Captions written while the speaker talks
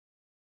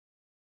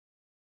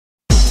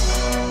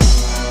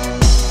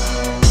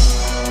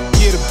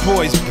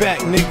boy's back,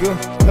 nigga.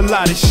 A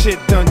lot of shit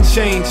done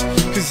changed,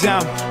 cause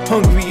I'm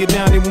hungrier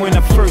now than when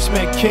I first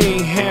met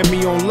Kane. Had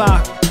me on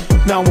lock,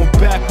 now I'm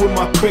back with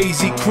my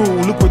crazy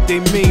crew. Look what they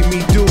made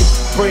me do,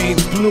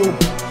 brains blue.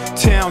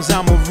 Towns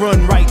I'ma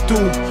run right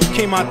through.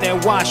 Came out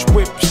that wash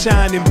whip,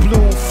 shining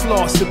blue.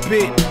 Floss a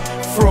bit,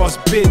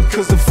 frost bit,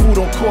 cause the food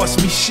don't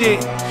cost me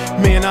shit.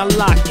 Man, I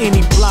lock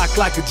any block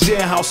like a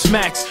jailhouse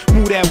max.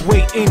 Move that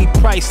weight any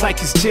price like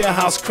it's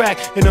jailhouse crack.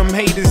 And them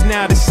haters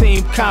now the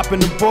same cop in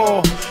the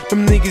ball.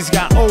 Them niggas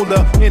got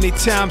older and their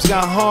times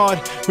got hard.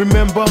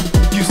 Remember,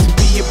 used to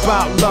be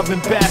about loving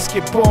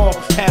basketball.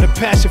 Had a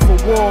passion for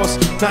wars.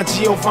 Now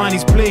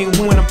Giovanni's bling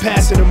when I'm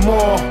passing them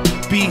all.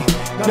 Be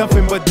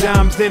nothing but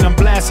dimes, then I'm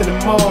blasting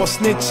them all.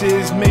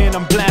 Snitches, man,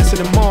 I'm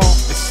blasting them all.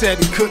 It said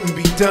it couldn't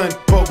be done,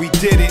 but we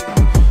did it.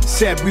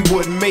 Said we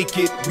wouldn't make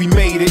it, we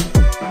made it.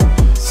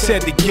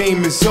 Said the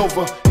game is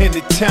over and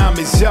the time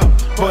is up,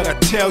 but I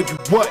tell you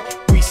what,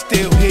 we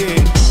still here.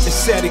 It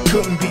said it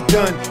couldn't be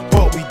done,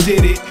 but we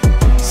did it.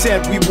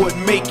 Said we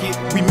wouldn't make it,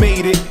 we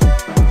made it.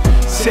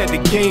 Said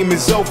the game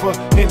is over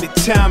and the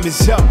time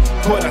is up,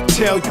 but I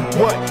tell you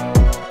what,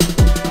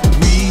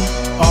 we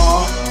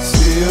are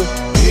still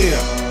here.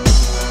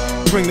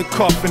 Bring the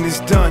coffin, it's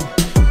done.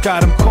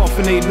 Got them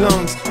coughing they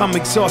lungs, I'm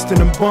exhausting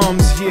them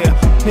bums, yeah.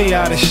 They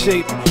out of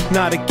shape,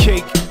 not a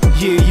cake.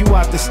 Yeah, you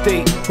out the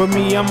state, but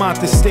me, I'm out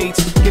the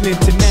states. Get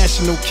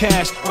international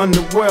cash,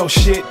 underworld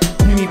shit.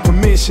 You need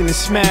permission to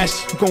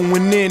smash.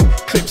 Going in,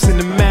 clips in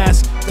the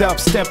mask.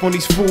 Dubstep on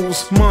these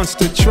fools,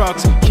 monster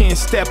trucks. Can't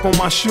step on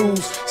my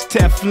shoes.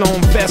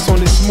 Teflon vest on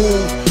this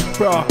move.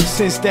 Bruh,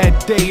 since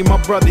that day, my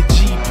brother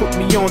G put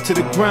me onto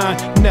the grind.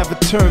 Never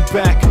turned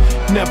back,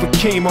 never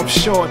came up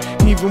short.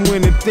 Even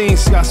when the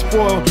things got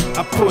spoiled,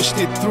 I pushed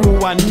it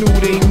through. I knew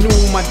they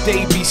knew my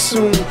day be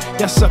soon.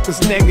 Y'all suckers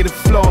negative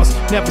flaws,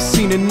 never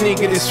seen a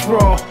nigga this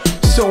raw.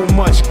 So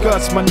much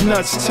guts, my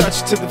nuts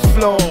touch to the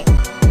floor.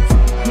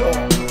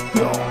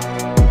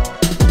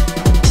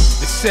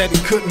 They said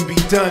it couldn't be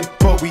done,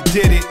 but we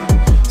did it.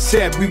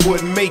 Said we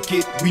wouldn't make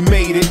it, we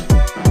made it.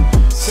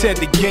 Said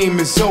the game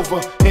is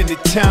over and the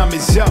time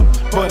is up,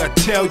 but I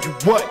tell you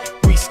what,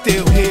 we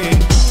still here.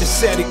 They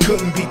said it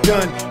couldn't be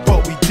done,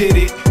 but we did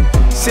it.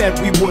 Said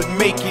we wouldn't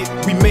make it,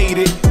 we made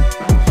it.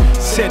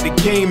 Said the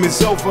game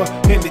is over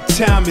and the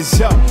time is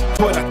up,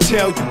 but I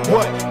tell you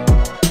what,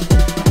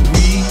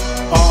 we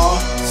are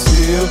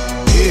still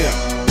here.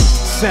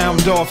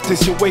 Sound off till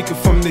you wake up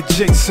from the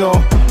jigsaw.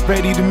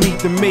 Ready to meet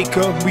the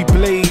maker, we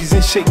blaze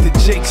and shake the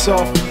jakes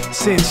off.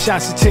 Send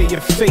shots to tear your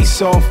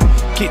face off.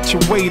 Get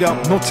your weight up,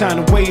 no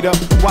time to wait up.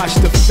 Watch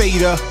the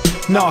fader,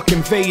 knock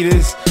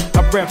invaders.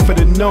 I rep for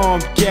the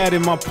norm, gat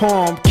in my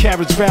palm.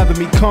 Carrots rather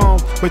me calm,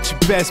 but you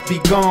best be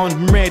gone.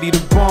 I'm ready to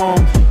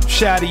bomb.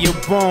 Shatter your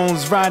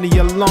bones, ride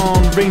your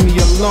lawn, ring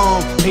the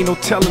alarm. Ain't no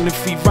telling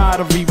if we right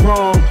or we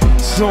wrong.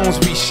 As long as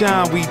we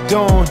shine, we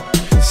dawn.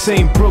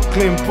 Same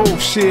Brooklyn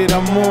bullshit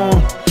I'm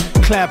on.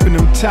 Clapping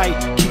them tight,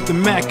 keep the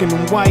Mac in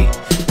them white.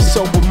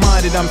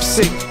 Sober-minded, I'm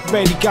sick.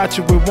 Ready, got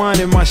you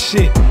rewinding my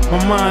shit.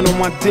 My mind on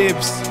my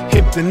dibs.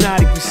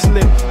 Hypnotic, we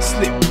slip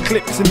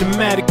clips in the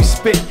matic, we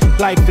spit.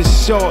 Life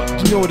is short,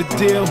 you know the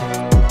deal.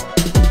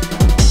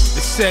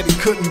 They said it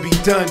couldn't be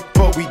done,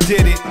 but we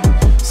did it.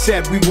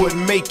 Said we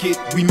wouldn't make it,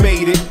 we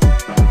made it.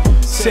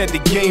 Said the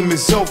game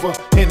is over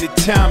and the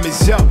time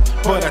is up,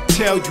 but I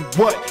tell you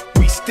what,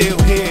 we still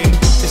here.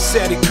 They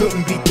said it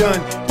couldn't be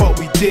done, but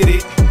we did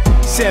it.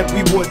 Said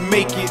we wouldn't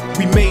make it,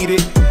 we made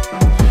it.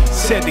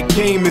 Said the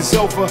game is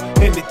over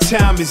and the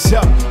time is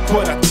up,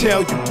 but I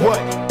tell you what,